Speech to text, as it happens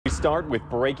start with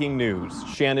breaking news.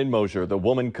 Shannon Moser, the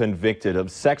woman convicted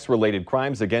of sex-related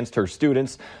crimes against her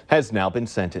students, has now been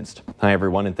sentenced. Hi,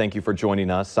 everyone, and thank you for joining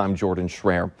us. I'm Jordan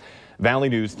Schreier. Valley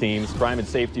News Team's crime and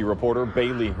safety reporter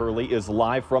Bailey Hurley is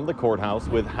live from the courthouse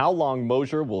with how long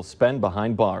Moser will spend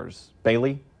behind bars.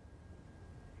 Bailey?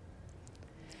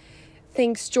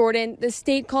 Thanks, Jordan. The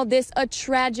state called this a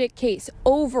tragic case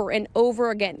over and over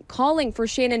again, calling for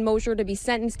Shannon Moser to be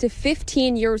sentenced to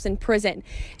 15 years in prison.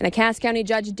 And a Cass County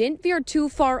judge didn't veer too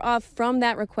far off from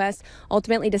that request,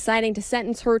 ultimately deciding to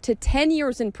sentence her to 10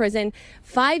 years in prison,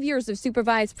 5 years of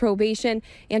supervised probation,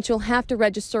 and she'll have to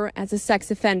register as a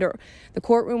sex offender. The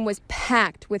courtroom was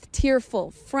packed with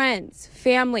tearful friends,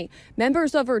 family,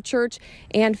 members of her church,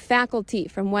 and faculty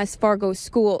from West Fargo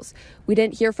schools. We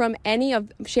didn't hear from any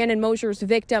of Shannon Moser's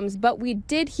victims, but we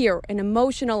did hear an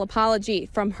emotional apology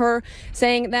from her,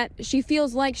 saying that she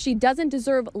feels like she doesn't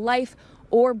deserve life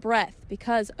or breath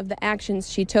because of the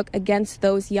actions she took against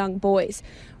those young boys.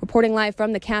 Reporting live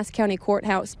from the Cass County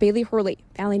Courthouse, Bailey Hurley,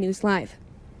 Valley News Live.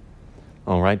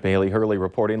 All right, Bailey Hurley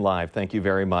reporting live. Thank you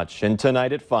very much. And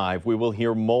tonight at 5, we will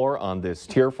hear more on this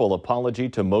tearful apology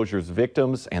to Moser's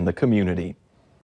victims and the community.